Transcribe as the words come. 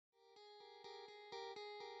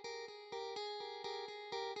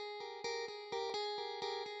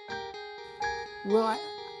Well,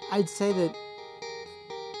 I'd say that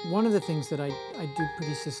one of the things that I do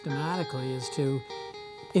pretty systematically is to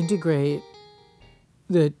integrate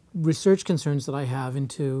the research concerns that I have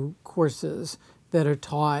into courses that are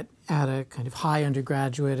taught at a kind of high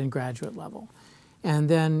undergraduate and graduate level. And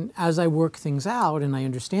then as I work things out and I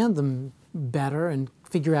understand them better and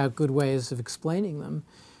figure out good ways of explaining them,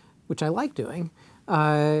 which I like doing,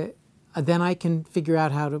 then I can figure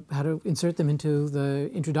out how to insert them into the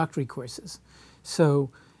introductory courses. So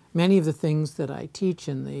many of the things that I teach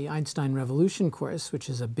in the Einstein Revolution course, which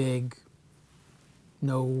is a big,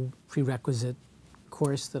 no prerequisite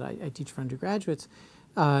course that I teach for undergraduates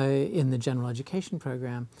in the general education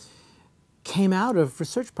program, came out of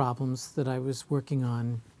research problems that I was working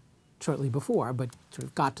on shortly before, but sort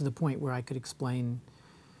of got to the point where I could explain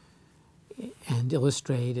and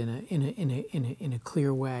illustrate in a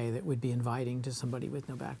clear way that would be inviting to somebody with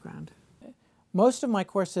no background. Most of my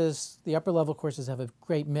courses, the upper level courses, have a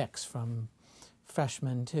great mix from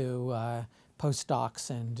freshmen to postdocs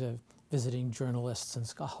and visiting journalists and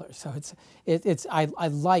scholars. So I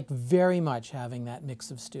like very much having that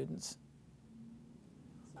mix of students.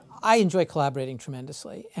 I enjoy collaborating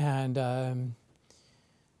tremendously, and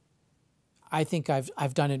I think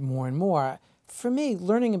I've done it more and more. For me,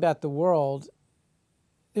 learning about the world,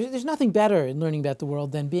 there's nothing better in learning about the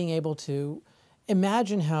world than being able to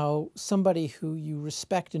imagine how somebody who you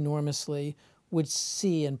respect enormously would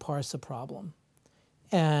see and parse a problem.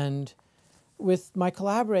 And with my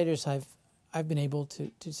collaborators, I've been able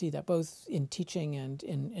to see that both in teaching and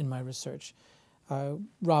in my research.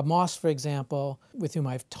 Rob Moss, for example, with whom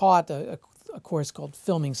I've taught a course called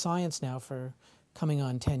Filming Science now for coming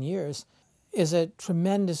on 10 years, is a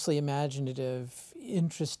tremendously imaginative,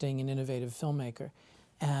 interesting, and innovative filmmaker.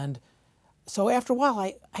 And so after a while,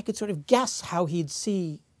 I could sort of guess how he'd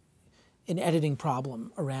see an editing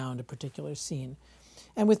problem around a particular scene.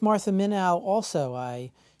 And with Martha Minow also,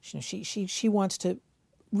 she wants to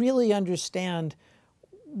really understand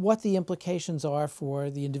what the implications are for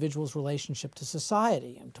the individual's relationship to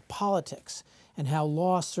society and to politics, and how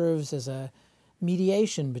law serves as a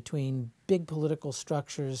mediation between big political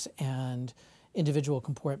structures and individual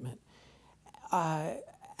comportment. And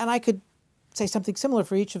I could say something similar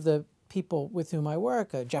for each of the people with whom I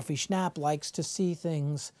work. Jeffrey Schnapp likes to see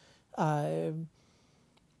things, to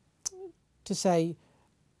say,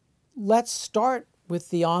 let's start with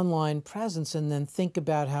the online presence and then think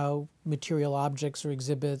about how material objects or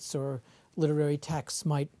exhibits or literary texts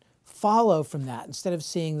might follow from that, instead of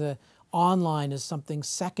seeing the online as something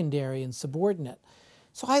secondary and subordinate.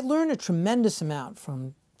 So I learn a tremendous amount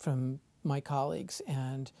from my colleagues,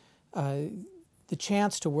 and the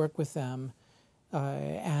chance to work with them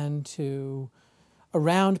and to,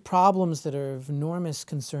 around problems that are of enormous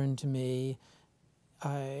concern to me,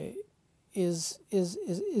 is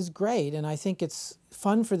great. And I think it's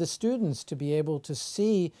fun for the students to be able to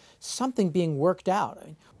see something being worked out.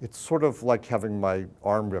 It's sort of like having my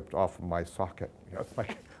arm ripped off of my socket. You know, it's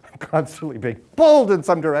like I'm constantly being pulled in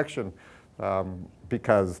some direction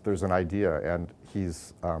because there's an idea, and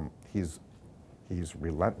he's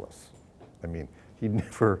relentless. I mean, he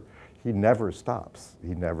never stops.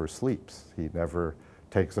 He never sleeps. He never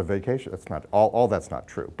takes a vacation. That's not all. That's not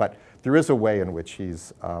true. But there is a way in which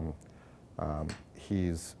he's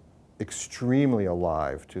extremely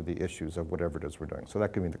alive to the issues of whatever it is we're doing. So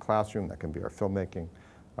that can be the classroom, that can be our filmmaking.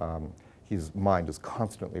 His mind is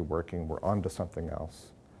constantly working. We're on to something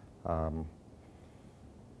else.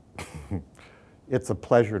 It's a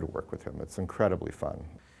pleasure to work with him. It's incredibly fun.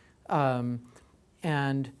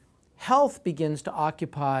 And health begins to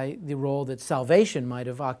occupy the role that salvation might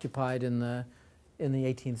have occupied in the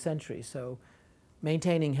 18th century. So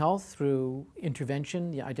maintaining health through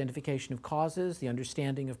intervention, the identification of causes, the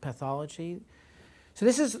understanding of pathology.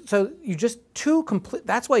 So you just two complete,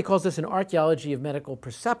 that's why he calls this an archaeology of medical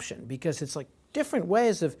perception, because it's like different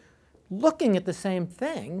ways of looking at the same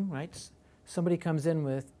thing, right? Somebody comes in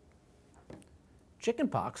with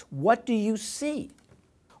chickenpox, what do you see?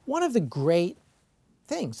 One of the great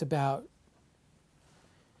things about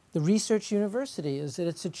the research university is that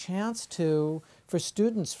it's a chance for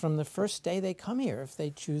students from the first day they come here, if they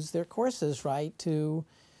choose their courses right, to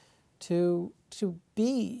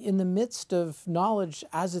be in the midst of knowledge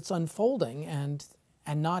as it's unfolding, and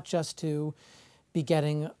not just to be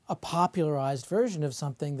getting a popularized version of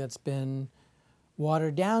something that's been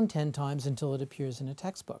watered down 10 times until it appears in a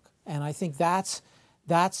textbook. And I think that's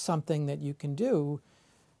something that you can do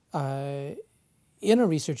in a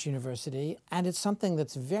research university, and it's something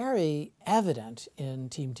that's very evident in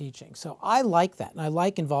team teaching. So I like that, and I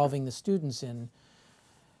like involving the students in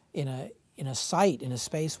in a site, in a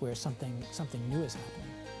space where something new is happening.